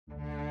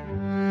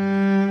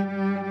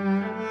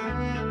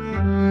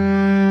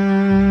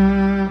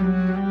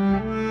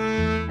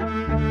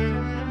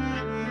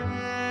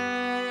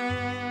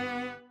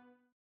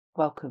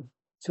Welcome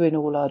to In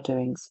All Our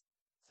Doings,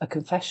 a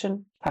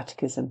confession,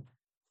 catechism,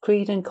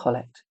 creed and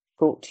collect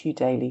brought to you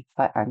daily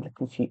by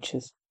Anglican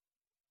Futures.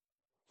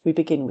 We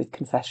begin with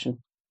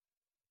confession.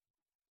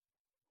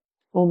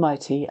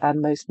 Almighty and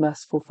most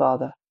merciful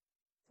Father,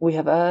 we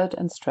have erred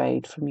and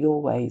strayed from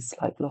your ways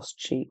like lost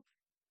sheep.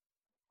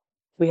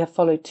 We have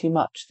followed too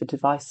much the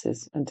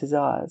devices and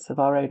desires of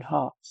our own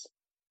hearts.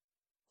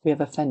 We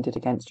have offended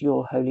against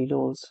your holy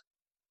laws.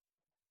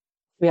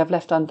 We have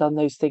left undone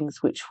those things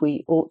which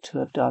we ought to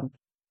have done,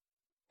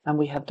 and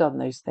we have done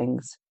those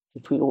things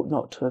which we ought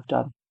not to have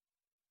done.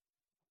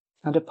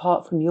 And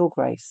apart from your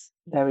grace,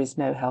 there is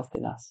no health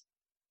in us.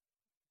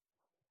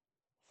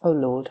 O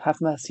Lord, have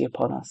mercy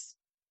upon us.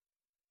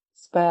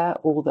 Spare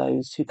all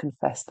those who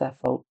confess their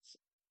faults.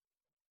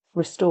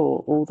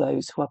 Restore all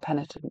those who are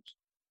penitent,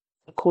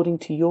 according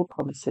to your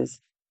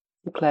promises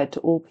declared to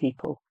all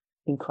people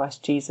in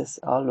Christ Jesus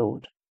our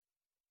Lord.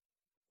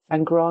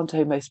 And grant,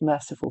 O most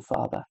merciful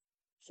Father,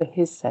 for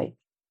his sake,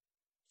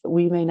 that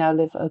we may now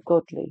live a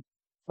godly,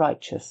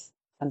 righteous,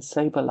 and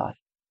sober life,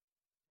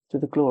 to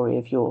the glory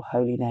of your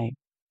holy name.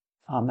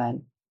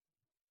 Amen.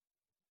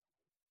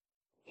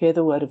 Hear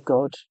the word of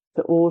God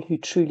for all who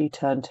truly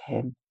turn to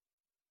him.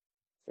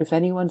 If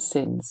anyone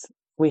sins,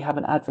 we have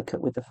an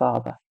advocate with the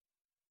Father,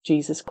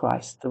 Jesus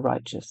Christ the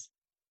righteous.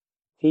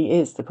 He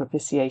is the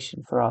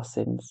propitiation for our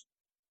sins,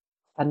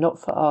 and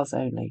not for ours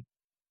only,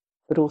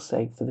 but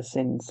also for the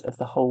sins of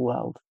the whole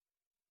world.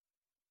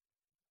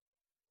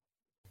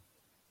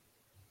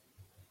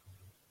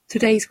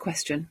 Today's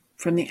question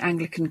from the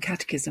Anglican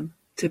Catechism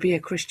to be a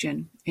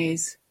Christian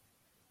is,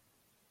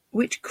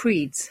 which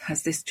creeds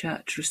has this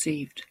church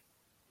received?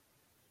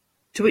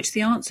 To which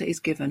the answer is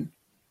given,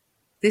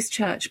 this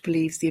church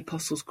believes the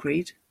Apostles'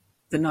 Creed,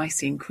 the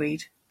Nicene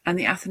Creed, and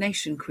the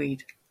Athanasian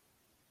Creed,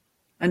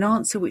 an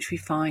answer which we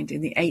find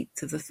in the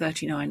 8th of the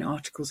 39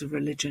 Articles of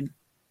Religion,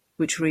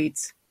 which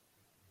reads,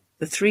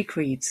 the three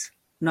creeds,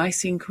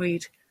 Nicene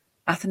Creed,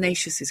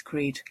 Athanasius'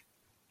 Creed,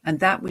 and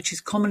that which is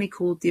commonly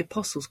called the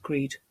Apostles'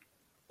 Creed,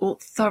 ought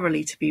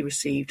thoroughly to be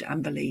received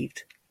and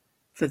believed,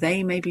 for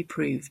they may be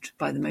proved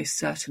by the most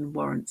certain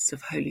warrants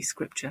of Holy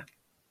Scripture.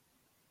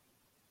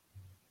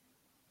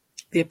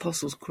 The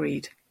Apostles'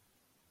 Creed.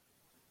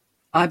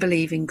 I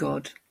believe in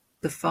God,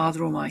 the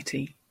Father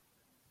Almighty.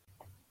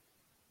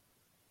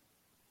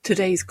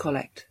 Today's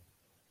Collect.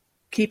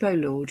 Keep, O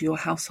Lord, your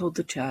household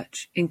the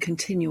Church in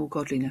continual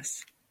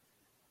godliness,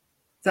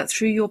 that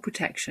through your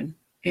protection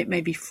it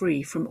may be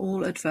free from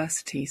all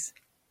adversities,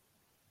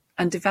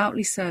 and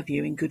devoutly serve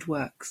you in good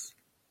works,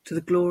 to the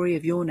glory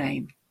of your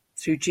name,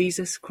 through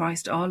Jesus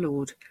Christ our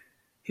Lord,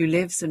 who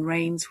lives and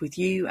reigns with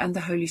you and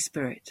the Holy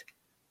Spirit,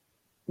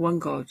 one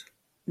God,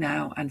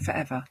 now and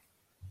forever.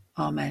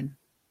 Amen.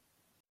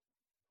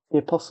 The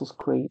Apostles'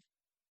 Creed.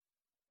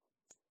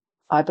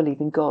 I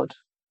believe in God,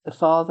 the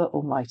Father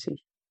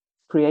Almighty,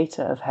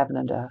 creator of heaven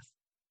and earth.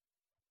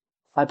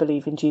 I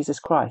believe in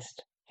Jesus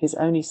Christ, his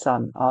only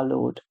Son, our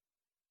Lord.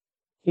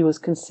 He was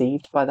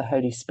conceived by the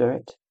Holy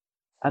Spirit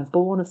and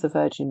born of the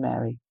Virgin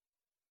Mary.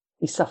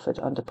 He suffered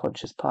under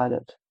Pontius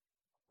Pilate,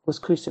 was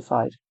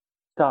crucified,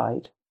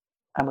 died,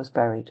 and was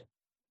buried.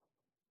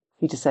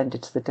 He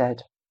descended to the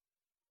dead.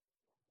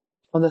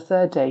 On the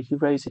third day he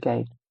rose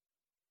again.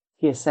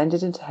 He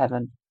ascended into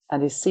heaven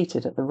and is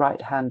seated at the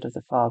right hand of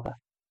the Father.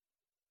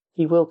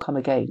 He will come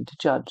again to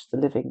judge the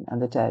living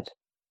and the dead.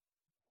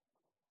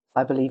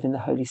 I believe in the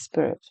Holy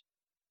Spirit,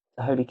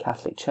 the Holy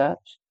Catholic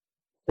Church,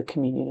 the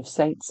communion of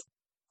saints,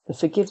 the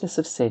forgiveness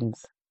of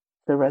sins,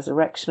 the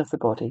resurrection of the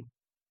body,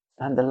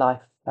 and the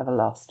life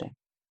everlasting.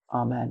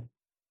 Amen.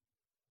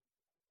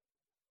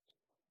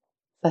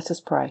 Let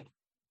us pray.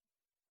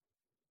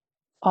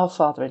 Our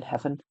Father in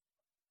heaven,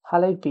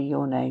 hallowed be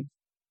your name.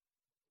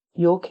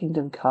 Your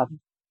kingdom come,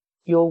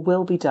 your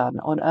will be done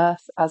on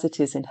earth as it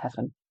is in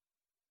heaven.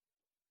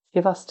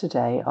 Give us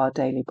today our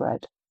daily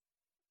bread,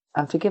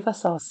 and forgive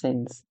us our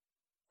sins,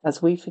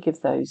 as we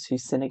forgive those who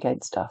sin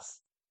against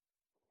us.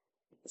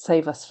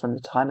 Save us from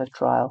the time of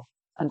trial,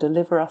 and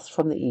deliver us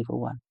from the evil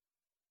one.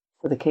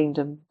 For the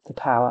kingdom, the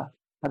power,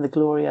 and the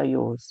glory are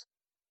yours,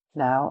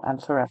 now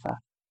and forever.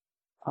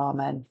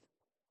 Amen.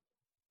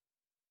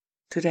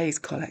 Today's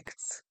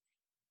Collects.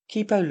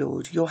 Keep, O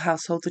Lord, your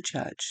household the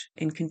Church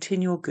in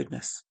continual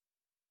goodness,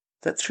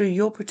 that through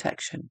your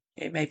protection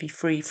it may be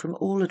free from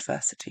all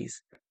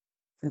adversities,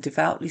 and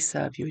devoutly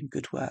serve you in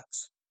good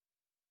works,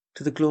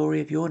 to the glory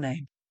of your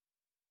name,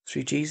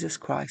 through Jesus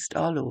Christ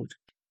our Lord,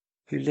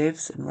 who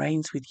lives and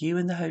reigns with you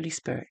in the Holy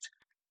Spirit,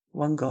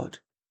 one God,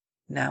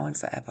 now and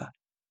forever.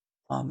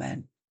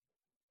 Amen.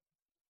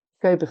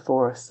 Go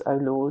before us, O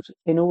Lord,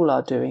 in all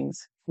our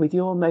doings, with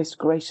your most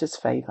gracious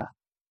favour,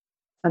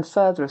 and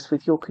further us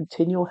with your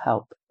continual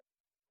help,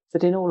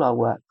 that in all our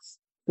works,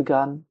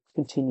 begun,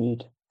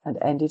 continued, and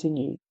ended in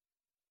you,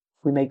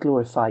 we may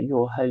glorify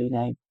your holy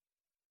name,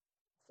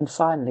 and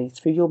finally,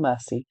 through your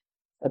mercy,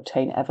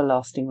 obtain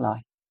everlasting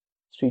life,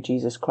 through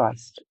Jesus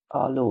Christ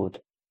our Lord.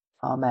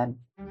 Amen.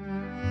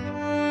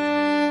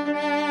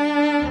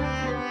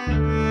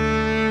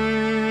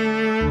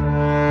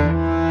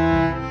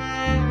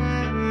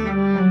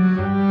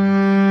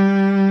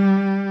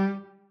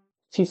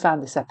 you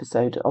found this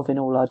episode of In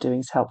All Our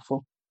Doings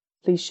helpful,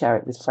 please share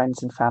it with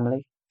friends and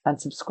family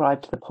and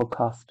subscribe to the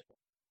podcast.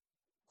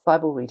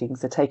 Bible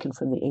readings are taken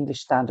from the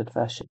English Standard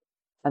Version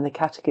and the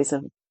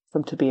Catechism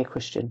from To Be a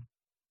Christian,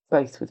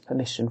 both with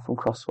permission from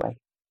Crossway.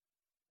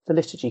 The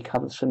liturgy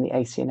comes from the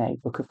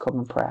ACNA Book of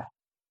Common Prayer,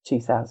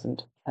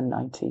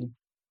 2019.